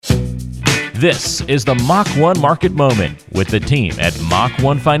This is the Mach 1 Market Moment with the team at Mach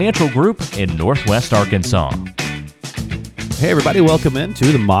 1 Financial Group in Northwest Arkansas. Hey everybody, welcome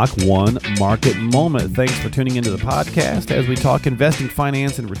into the Mach 1 Market Moment. Thanks for tuning into the podcast as we talk investing,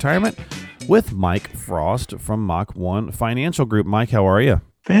 finance, and retirement with Mike Frost from Mach 1 Financial Group. Mike, how are you?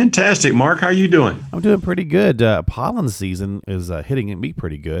 Fantastic, Mark. How are you doing? I'm doing pretty good. Pollen season is hitting me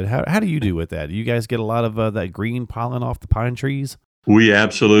pretty good. How do you do with that? Do you guys get a lot of that green pollen off the pine trees? We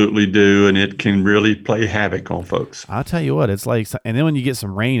absolutely do, and it can really play havoc on folks. I'll tell you what, it's like, and then when you get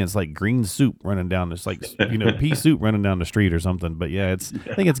some rain, it's like green soup running down. It's like, pea soup running down the street or something. But yeah, I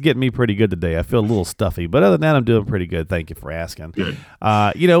think it's getting me pretty good today. I feel a little stuffy, but other than that, I'm doing pretty good. Thank you for asking. Good.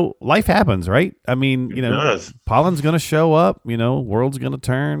 Life happens, right? I mean, It does. pollen's going to show up, world's going to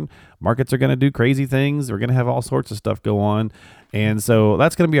turn, markets are going to do crazy things. We're going to have all sorts of stuff go on. And so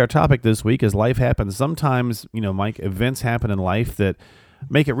that's going to be our topic this week is life happens. Sometimes, Mike, events happen in life that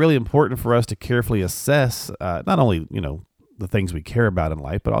make it really important for us to carefully assess not only, the things we care about in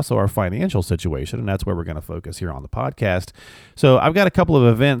life, but also our financial situation. And that's where we're going to focus here on the podcast. So I've got a couple of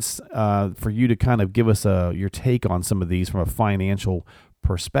events for you to kind of give us your take on some of these from a financial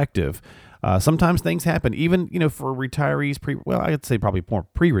perspective. Sometimes things happen, even, for retirees, I'd say probably more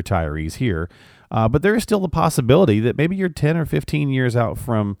pre-retirees here. But there is still the possibility that maybe you're 10 or 15 years out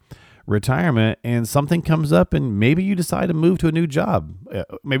from retirement and something comes up and maybe you decide to move to a new job.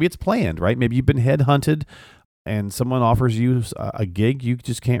 Maybe it's planned, right? Maybe you've been headhunted and someone offers you a gig you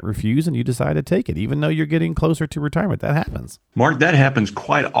just can't refuse and you decide to take it, even though you're getting closer to retirement. That happens. Mark, that happens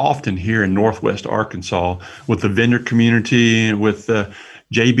quite often here in Northwest Arkansas with the vendor community, with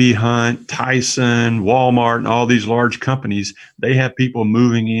J.B. Hunt, Tyson, Walmart, and all these large companies. They have people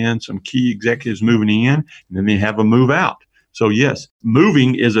moving in, some key executives moving in, and then they have them move out. So yes,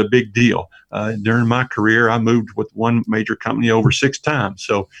 moving is a big deal. During my career, I moved with one major company over 6 times.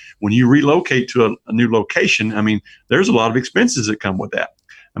 So when you relocate to a new location, there's a lot of expenses that come with that.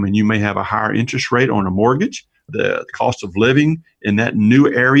 You may have a higher interest rate on a mortgage. The cost of living in that new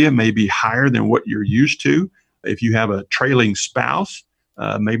area may be higher than what you're used to. If you have a trailing spouse,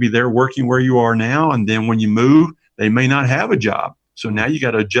 maybe they're working where you are now, and then when you move, they may not have a job. So now you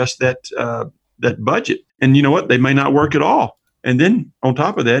got to adjust that budget. And you know what? They may not work at all. And then on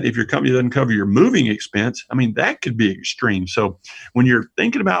top of that, if your company doesn't cover your moving expense, that could be extreme. So when you're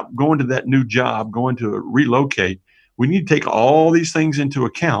thinking about going to that new job, going to relocate, we need to take all these things into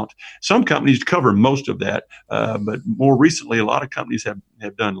account. Some companies cover most of that, but more recently, a lot of companies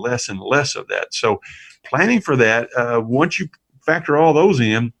have done less and less of that. So planning for that, once you factor all those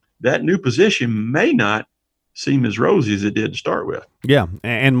in, that new position may not seem as rosy as it did to start with. Yeah.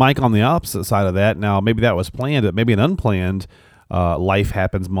 And Mike, on the opposite side of that, now maybe that was planned, but maybe an unplanned life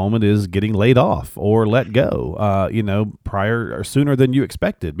happens moment is getting laid off or let go, prior or sooner than you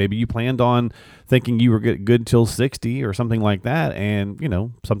expected. Maybe you planned on thinking you were good till 60 or something like that. And,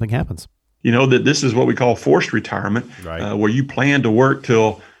 something happens. That this is what we call forced retirement, right? Where you plan to work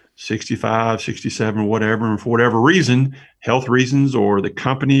till 65, 67, whatever, and for whatever reason, health reasons or the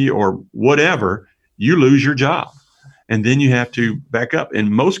company or whatever, you lose your job. And then you have to back up.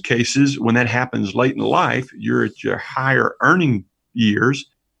 In most cases, when that happens late in life, you're at your higher earning years.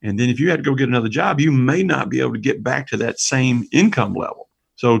 And then if you had to go get another job, you may not be able to get back to that same income level.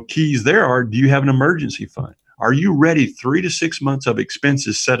 So keys there are, do you have an emergency fund? Are you ready 3 to 6 months of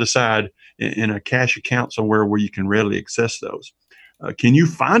expenses set aside in a cash account somewhere where you can readily access those? Can you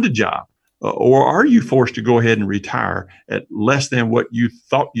find a job? Or are you forced to go ahead and retire at less than what you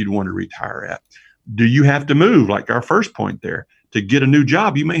thought you'd want to retire at? Do you have to move, like our first point there? To get a new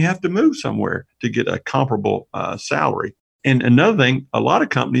job, you may have to move somewhere to get a comparable salary. And another thing, a lot of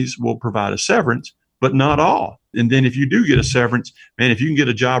companies will provide a severance, but not all. And then if you do get a severance, if you can get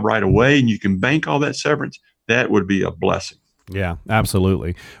a job right away and you can bank all that severance, that would be a blessing. Yeah,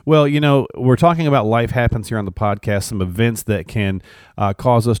 absolutely. Well, we're talking about life happens here on the podcast, some events that can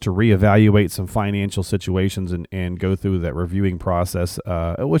cause us to reevaluate some financial situations and go through that reviewing process,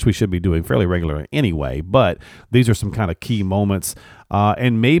 which we should be doing fairly regularly anyway. But these are some kind of key moments.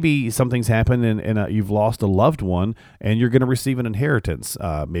 And maybe something's happened and you've lost a loved one and you're going to receive an inheritance.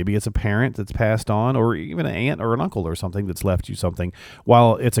 Maybe it's a parent that's passed on or even an aunt or an uncle or something that's left you something.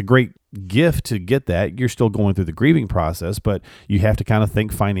 While it's a great gift to get that, you're still going through the grieving process, but you have to kind of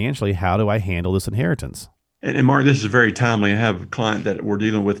think financially, how do I handle this inheritance? And Mark, this is very timely. I have a client that we're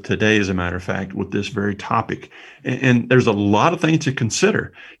dealing with today, as a matter of fact, with this very topic. And there's a lot of things to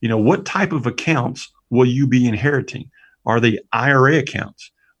consider. What type of accounts will you be inheriting? Are they IRA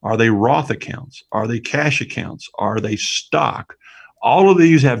accounts? Are they Roth accounts? Are they cash accounts? Are they stock? All of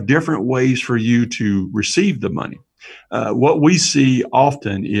these have different ways for you to receive the money. What we see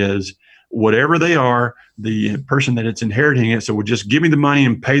often is whatever they are, the person that it's inheriting it, so well, just give me the money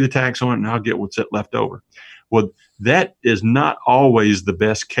and pay the tax on it and I'll get what's left over. Well, that is not always the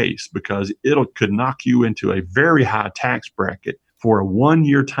best case, because could knock you into a very high tax bracket for a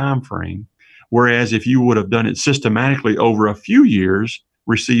 1-year time frame. Whereas if you would have done it systematically over a few years,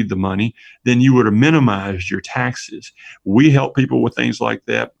 received the money, then you would have minimized your taxes. We help people with things like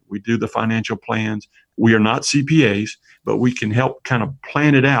that. We do the financial plans. We are not CPAs, but we can help kind of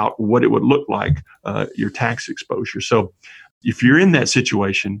plan it out, what it would look like, your tax exposure. So if you're in that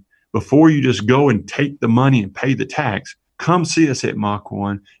situation, before you just go and take the money and pay the tax, come see us at Mach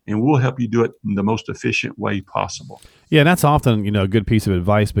 1, and we'll help you do it in the most efficient way possible. Yeah, and that's often, a good piece of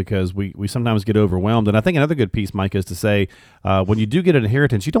advice, because we sometimes get overwhelmed. And I think another good piece, Mike, is to say, when you do get an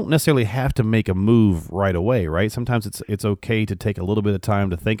inheritance, you don't necessarily have to make a move right away, right? Sometimes it's okay to take a little bit of time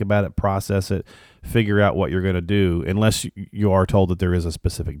to think about it, process it, figure out what you're going to do, unless you are told that there is a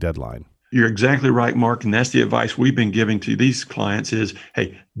specific deadline. You're exactly right, Mark. And that's the advice we've been giving to these clients is,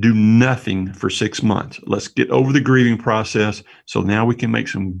 hey, do nothing for 6 months. Let's get over the grieving process. So now we can make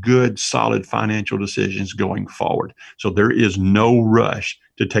some good, solid financial decisions going forward. So there is no rush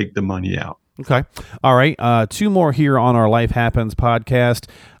to take the money out. Okay. All right. 2 more here on our Life Happens podcast.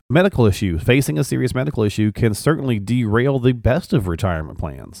 Medical issue. Facing a serious medical issue can certainly derail the best of retirement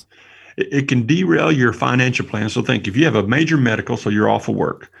plans. It can derail your financial plan. So think, if you have a major medical, so you're off of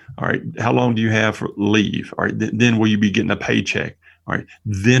work, all right, how long do you have for leave? All right, then will you be getting a paycheck? All right,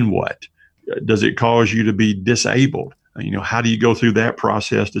 then what? Does it cause you to be disabled? How do you go through that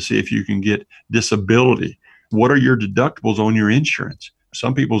process to see if you can get disability? What are your deductibles on your insurance?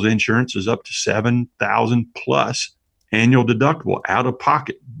 Some people's insurance is up to $7,000 plus annual deductible out of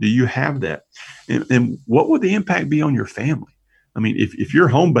pocket. Do you have that? And what would the impact be on your family? I mean, if you're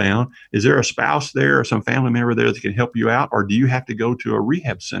homebound, is there a spouse there or some family member there that can help you out? Or do you have to go to a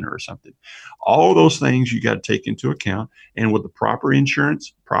rehab center or something? All those things you got to take into account. And with the proper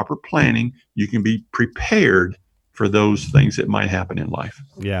insurance, proper planning, you can be prepared for those things that might happen in life.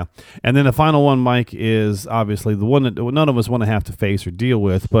 Yeah. And then the final one, Mike, is obviously the one that none of us want to have to face or deal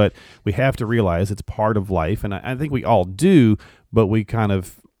with, but we have to realize it's part of life. And I think we all do, but we kind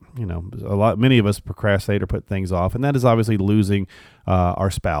of, many of us procrastinate or put things off, and that is obviously losing our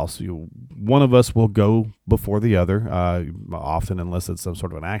spouse. One of us will go before the other, often, unless it's some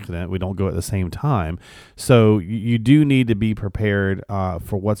sort of an accident. We don't go at the same time. So you do need to be prepared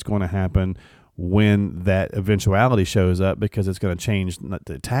for what's going to happen when that eventuality shows up, because it's going to change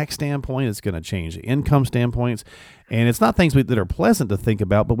the tax standpoint, it's going to change the income standpoints, and it's not things that are pleasant to think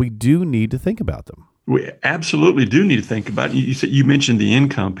about, but we do need to think about them. We absolutely do need to think about it. You mentioned the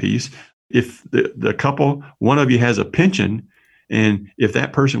income piece. If the couple, one of you has a pension, and if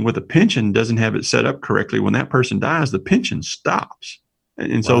that person with a pension doesn't have it set up correctly, when that person dies, the pension stops.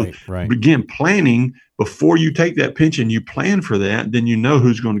 And so begin planning before you take that pension. You plan for that, then you know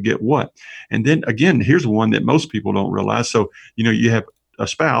who's going to get what. And then again, here's one that most people don't realize. So, you have a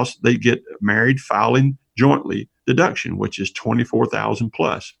spouse, they get married filing jointly deduction, which is $24,000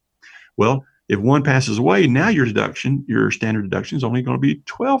 plus. Well, if one passes away, now your standard deduction is only going to be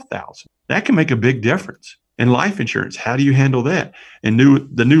 $12,000. That can make a big difference. And life insurance, how do you handle that? And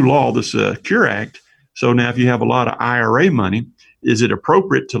the new law, this Cure Act. So now if you have a lot of IRA money, is it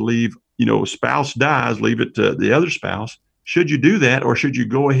appropriate to leave, a spouse dies, leave it to the other spouse? Should you do that, or should you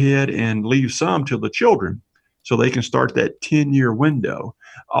go ahead and leave some to the children so they can start that 10-year window?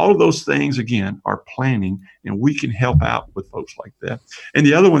 All of those things, again, are planning, and we can help out with folks like that. And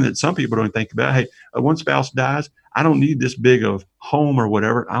the other one that some people don't think about, hey, one spouse dies, I don't need this big of home or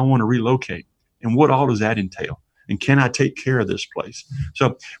whatever. I want to relocate. And what all does that entail? And can I take care of this place?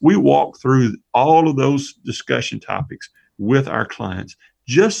 So we walk through all of those discussion topics with our clients,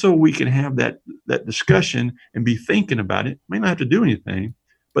 just so we can have that discussion and be thinking about it. May not have to do anything,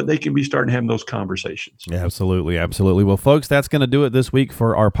 but they can be starting having those conversations. Yeah, absolutely. Absolutely. Well, folks, that's going to do it this week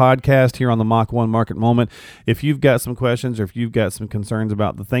for our podcast here on the Mach 1 Market Moment. If you've got some questions, or if you've got some concerns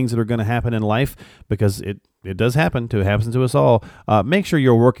about the things that are going to happen in life, because it does happen, it happens to us all, make sure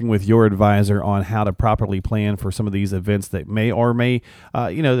you're working with your advisor on how to properly plan for some of these events that may or may,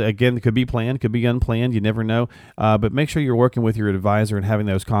 again, could be planned, could be unplanned, you never know, but make sure you're working with your advisor and having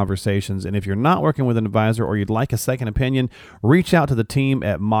those conversations. And if you're not working with an advisor, or you'd like a second opinion, reach out to the team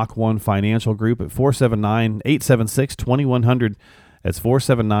at Mach 1 Financial Group at 479-876-2100. That's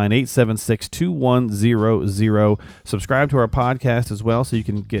 479-876-2100. Subscribe to our podcast as well, so you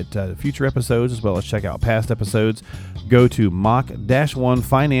can get future episodes as well as check out past episodes. Go to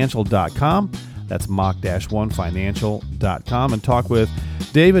mach-1financial.com. That's mach-1financial.com, and talk with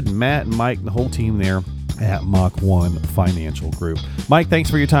David, Matt, and Mike, and the whole team there at Mach 1 Financial Group. Mike, thanks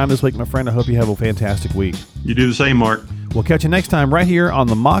for your time this week, my friend. I hope you have a fantastic week. You do the same, Mark. We'll catch you next time right here on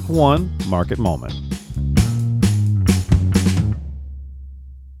the Mach 1 Market Moment.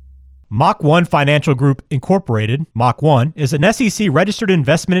 Mach 1 Financial Group Incorporated, Mach 1, is an SEC-registered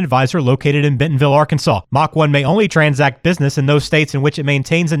investment advisor located in Bentonville, Arkansas. Mach 1 may only transact business in those states in which it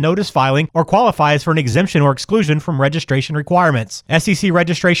maintains a notice filing or qualifies for an exemption or exclusion from registration requirements. SEC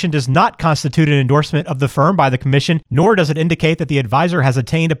registration does not constitute an endorsement of the firm by the Commission, nor does it indicate that the advisor has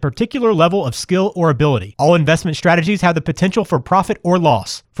attained a particular level of skill or ability. All investment strategies have the potential for profit or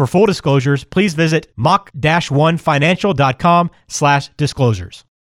loss. For full disclosures, please visit mach-1financial.com/disclosures.